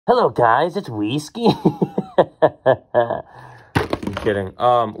Hello guys, it's Whiskey. I'm kidding.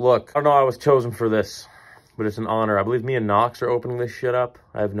 Look, I don't know how I was chosen for this, but it's an honor. I believe me and Nox are opening this shit up.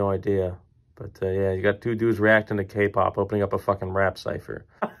 I have no idea. But yeah, you got two dudes reacting to K-pop, opening up a fucking rap cipher.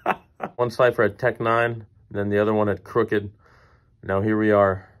 One cipher at Tech 9, and then the other one at Crooked. Now here we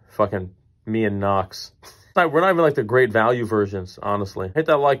are, fucking me and Nox. We're not even like the great value versions, honestly. Hit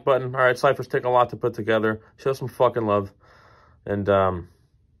that like button. All right, ciphers take a lot to put together. Show some fucking love. And,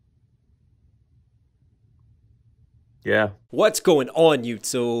 yeah. What's going on,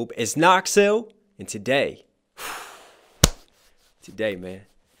 YouTube? It's Noxil, and today, man,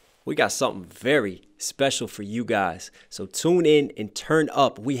 we got something very special for you guys. So tune in and turn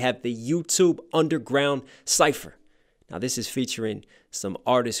up. We have the YouTube Underground Cypher. Now, this is featuring some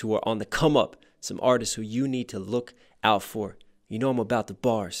artists who are on the come up, some artists who you need to look out for. You know I'm about the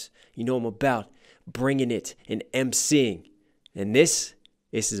bars. You know I'm about bringing it and MCing. And this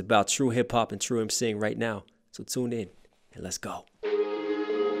is about true hip-hop and true MCing right now. So tune in and let's go.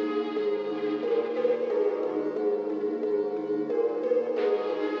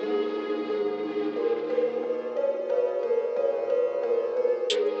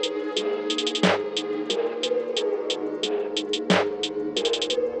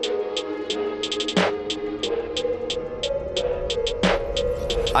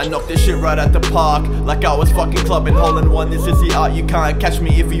 I knocked this shit right at the park, like I was fucking clubbing hole in one. This is the art, you can't catch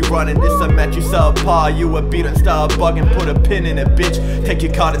me if you running. This a match, you subpar, you a beat and start bugging. Put a pin in it, bitch, take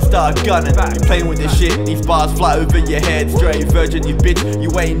your card and start gunning. You playing with this shit, these bars fly over your head. Straight virgin, you bitch,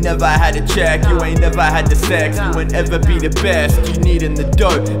 you ain't never had a check. You ain't never had the sex, you ain't ever be the best. You needin' the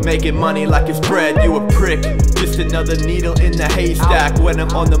dough, making money like it's bread. You a prick, just another needle in the haystack. When I'm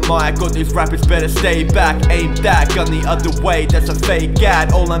on the mic, all these rappers better stay back. Aim that gun the other way, that's a fake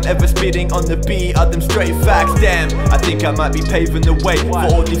ad. All I'm ever spitting on the beat are them straight facts. Damn, I think I might be paving the way for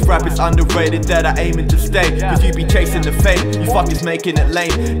all these rappers underrated that are aiming to stay. Cause you be chasing the fame, you fuckers making it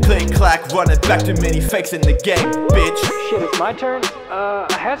lame. Click clack, running back too many fakes in the game, bitch. Shit, it's my turn? I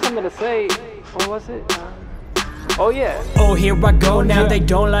had something to say. What was it? Oh yeah. Oh, here I go now, they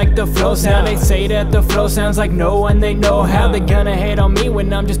don't like the flow sound. They say that the flow sounds like no one they know how. They gonna hate on me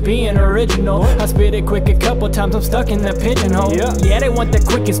when I'm just being original. I spit it quick a couple times, I'm stuck in that pigeonhole. Yeah, they want the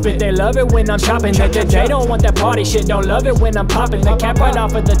quickest spit, they love it when I'm chopping. They don't want that party shit, don't love it when I'm popping. The cap right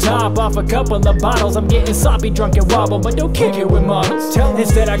off at the top, off a couple of bottles. I'm getting sloppy, drunk and wobble, but don't kick it with models.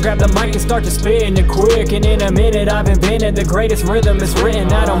 Instead I grab the mic and start to spitting it quick. And in a minute I've invented the greatest rhythm it's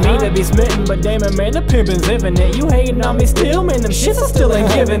written. I don't mean to be smitten, but damn man, the pimpin's infinite. You hating on me still, man, them shits I still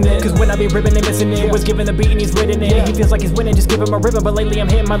ain't giving it. Cause when I be ripping, they missing it. Was given the beat and he's written it. He feels like he's winning, just give him a ribbon. But lately I'm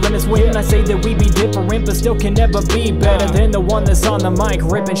hitting my limits when I say that we be different, but still can never be better than the one that's on the mic,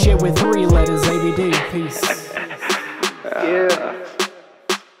 ripping shit with 3 letters. AVD, peace. Yeah.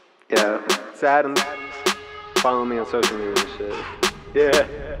 It's Adam. Follow me on social media and shit. Yeah.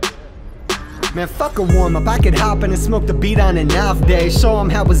 Man, fuck a warm-up, I could hop in and smoke the beat on an off day. Show them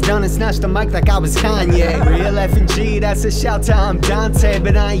how it's done and snatch the mic like I was Kanye. Real F&G, that's a shout to I'm Dante.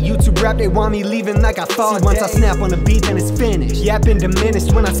 But I ain't YouTube rap, they want me leaving like I thought. Once I snap on the beat, then it's finished. Yapping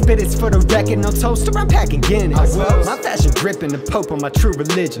diminished, when I spit it's for the record. No toaster, I'm packing Guinness. My fashion dripping, the Pope on my true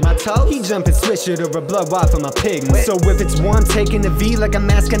religion. My toe, he jumping swisher or a blow off of my pigment. So if it's warm, taking the V like I'm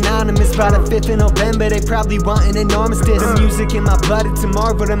Mask Anonymous. By the 5th of November, they probably want an enormous diss. The music in my blood, it's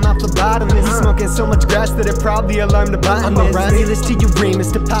tomorrow, but I'm off the bottomless. Smoking so much grass that it probably alarmed the botanist. I'm a Romulus to your Remus,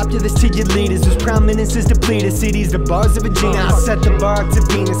 the populace to your leaders, whose prominence is depleted. See, these the bars of a genius. I set the bar up to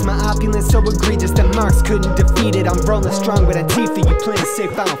Venus, my opulence so egregious that Marx couldn't defeat it. I'm rolling strong with Antifa, you playing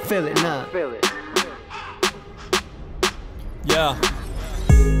safe, I don't feel it, nah. Yeah.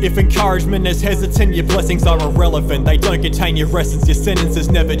 If encouragement is hesitant, your blessings are irrelevant. They don't contain your essence, your sentence is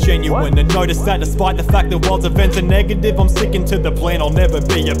never genuine. And notice that despite the fact the world's events are negative, I'm sticking to the plan, I'll never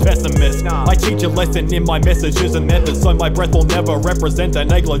be a pessimist. I teach a lesson in my messages and methods, so my breath will never represent a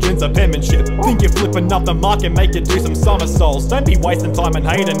negligence of penmanship. Think you're flipping up the mark and make it do some somersaults. Don't be wasting time and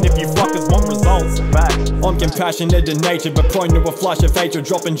hating if you fuckers want results. I'm compassionate in nature, but prone to a flash of hatred.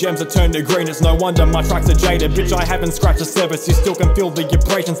 Dropping gems that turn to green, it's no wonder my tracks are jaded. Bitch, I haven't scratched the surface, you still can feel the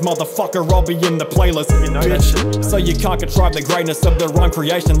abrasions. Motherfucker, I'll be in the playlist, you know, bitch. So you can't contrive the greatness of their own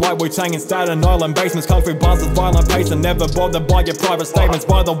creation. Like Wu-Tang in Staten Island basements, kung fu bars with violent pace, and never bothered by your private statements.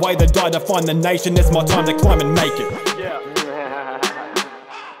 By the way, they die to find the nation. It's my time to climb and make it.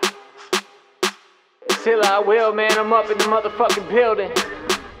 Till I will, man, I'm up in the motherfucking building.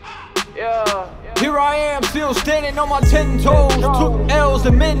 Yeah. Here I am, still standing on my 10 toes. Took L's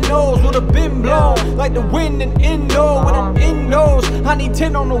and Mennos would've been blown like the wind in Indo. When I'm indoors, I need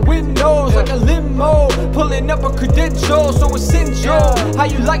 10 on the windows like a limo. Pulling up a credential, so essential. How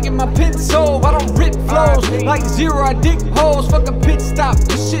you liking my pencil? I don't rip flows like zero, I dig holes. Fuck a pit stop,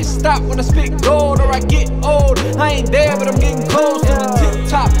 the shit stop when I spit gold or I get old. I ain't there, but I'm getting close to the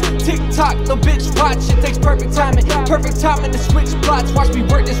tip-top. Tick-tock, little bitch, watch. It takes perfect timing to switch plots. Watch me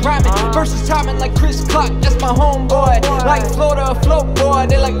work this rhyming. Versus timing like Chris Clock, that's my homeboy. Like Florida, a float boy.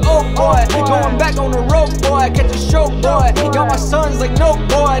 They like, oh boy, going back on the road, boy. Catch a show, boy. Y'all my sons like, no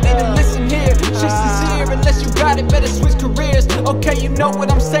boy. Need to listen here. Shit's sincere, unless you got it, better switch careers. Okay, you know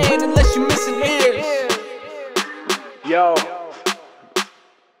what I'm saying, unless you missing ears. Yo,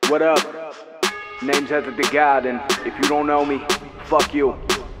 what up? Name's Heather the God, and if you don't know me, fuck you.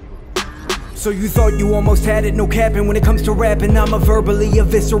 So you thought you almost had it, no capping when it comes to rapping. I'ma verbally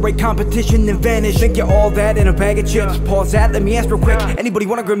eviscerate competition and vanish. Think you're all that in a bag of chips. Pause that, let me ask real quick. Anybody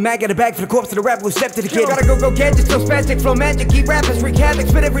want a grim mag at a bag for the corpse of the rapper who stepped to the kid? Gotta go gadget, so spastic, flow magic. Keep rappers, wreak havoc,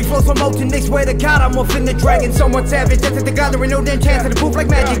 spit every flow slow motion. They swear to God, I'm off in the dragon. Somewhat savage, that's at the gathering, no damn chance to the booth like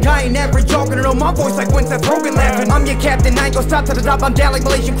magic. I ain't average, talking to know my voice like when Seth Rogen laughing. I'm your captain, I ain't gon' stop to the top. I'm down like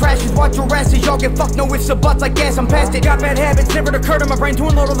Malaysian crashes. Watch your asses, y'all get fucked, no ifs or buts like gas. I'm past it, got bad habits, never occurred in my brain to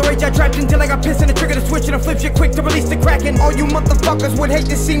unload all the rage I trapped until I got pissed in the trigger to switch and I flip shit quick to release the Kraken. All you motherfuckers would hate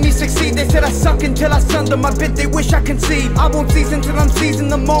to see me succeed. They said I suck until I sunder my bit, they wish I concede. I won't cease until I'm seizing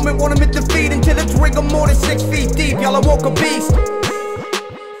the moment, want them at the feet until it's rigor more than 6 feet deep. Y'all awoke a beast.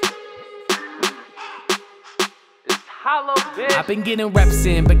 I've been getting reps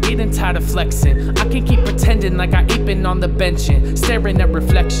in, but getting tired of flexing. I can keep pretending like I ain't been on the benching, staring at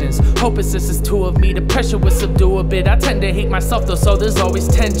reflections. Hoping this is two of me, the pressure will subdue a bit. I tend to hate myself though, so there's always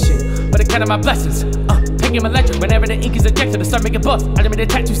tension. But I count my blessings, picking electric. Whenever the ink is ejected, I start making buff. I did a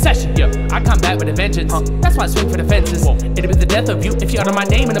tattoo session, I combat with a vengeance. That's why I swing for the fences. It'll be the death of you if you utter my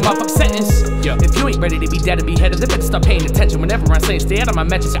name in a motherfucking sentence. If you ain't ready to be dead and beheaded, then better start paying attention. Whenever I say stay out of my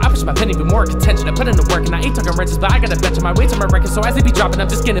mentions, I push my penny with more contention. I put in the work and I ain't talking wrenches, but I gotta bench my way to my record. So as they be dropping, I'm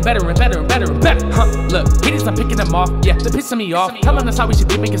just getting better and better and better and better. Look, haters, I'm picking them off. Yeah, they're pissing me off. Telling us how we should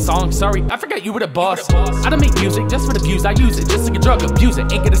be making songs. Sorry, I forgot you were the boss. I don't make music just for the views. I use it just like a drug, abuse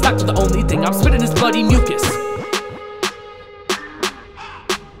it. Ain't gonna stop to the only thing I'm spitting is bloody mucus.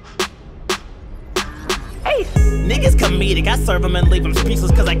 Niggas comedic, I serve them and leave them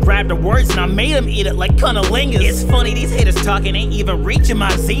speechless cause I grabbed the words and I made them eat it like cunnilingus. It's funny, these haters talking ain't even reaching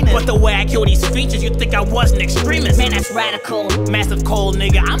my zenith. But the way I kill these features, you'd think I was an extremist. Man, that's radical. Massive cold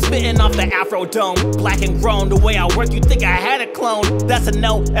nigga, I'm spitting off the Afro dome. Black and grown, the way I work, you think I had a clone. That's a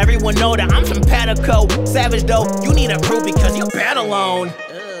no, everyone know that I'm simpatico. Savage though, you need a crew because you bad alone.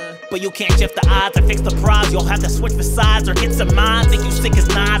 But you can't shift the odds or fix the prize. You'll have to switch for sides or hit some minds. Think you sick as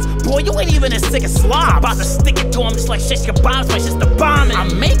knives. Boy, you ain't even as sick as slobs. About to stick it to him just like shish kebabs. My shit's the bombing.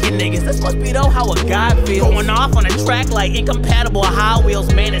 I'm making niggas. This must be though how a guy feels. Going off on a track like incompatible High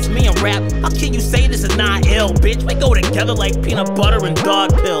Wheels. Man, it's me and rap. How can you say this is not ill, bitch? We go together like peanut butter and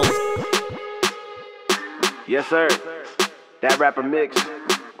dog pills. Yes, sir. That rapper Mix,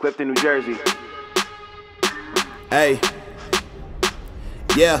 Clifton, New Jersey. Hey.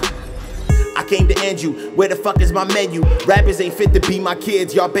 Yeah. I came to end you, where the fuck is my menu? Rappers ain't fit to be my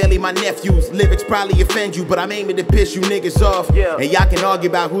kids, y'all barely my nephews. Lyrics probably offend you, but I'm aiming to piss you niggas off. And y'all can argue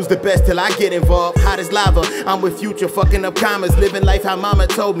about who's the best till I get involved. Hot as lava, I'm with Future, fucking up commas. Living life how mama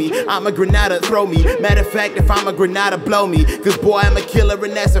told me. I'm a Granada, throw me. Matter of fact, if I'm a Granada, blow me. Cause boy, I'm a killer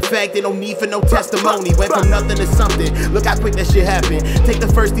and that's a fact. They no need for no testimony. Went from nothing to something, look how quick that shit happened. Take the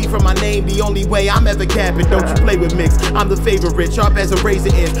first D from my name, the only way I'm ever capping. Don't you play with Mix, I'm the favorite. Sharp as a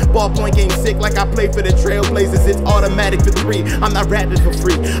razor is, ballpoint game sick like I play for the Trailblazers. It's automatic for 3, I'm not rapping for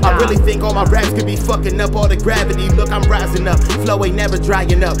free. I really think all my raps could be fucking up all the gravity. Look, I'm rising up, flow ain't never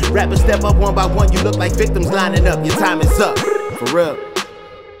drying up. Rappers step up one by one, you look like victims lining up. Your time is up, for real.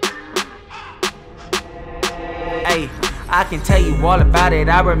 Hey, I can tell you all about it.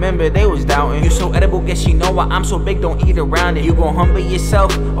 I remember they was doubting. You so edible, guess you know why I'm so big, don't eat around it. You gon' humble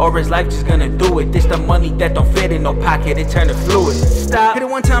yourself, or is life just gonna do it? This the money that don't fit in no pocket, it turn to fluid. Stop. Hit it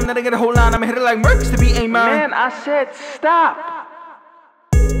one time, then I get a whole line. I'ma hit it like Mercs to be ain't mine. Man, I said stop.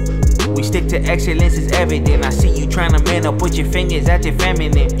 We stick to excellence is evident. I see you tryna man up with your fingers at your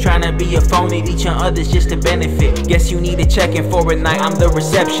feminine. Tryna be a phony, teaching others just to benefit. Guess you need a check-in for a night, I'm the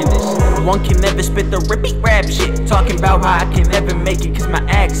receptionist. One can never spit the repeat rap shit. Talking about how I can never make it cause my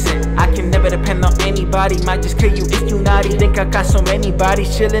accent. I can never depend on anybody, might just kill you if you naughty. Think I got so many bodies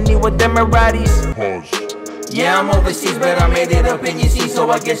chillin' me with them Emiratis. Yeah, I'm overseas, but I made it up in your seat, so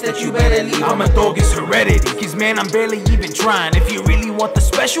I guess that you better leave. I'm a dog, it's heredity, cause man, I'm barely even trying. If you really want the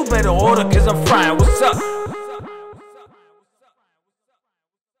special, better order, cause I'm frying. What's up?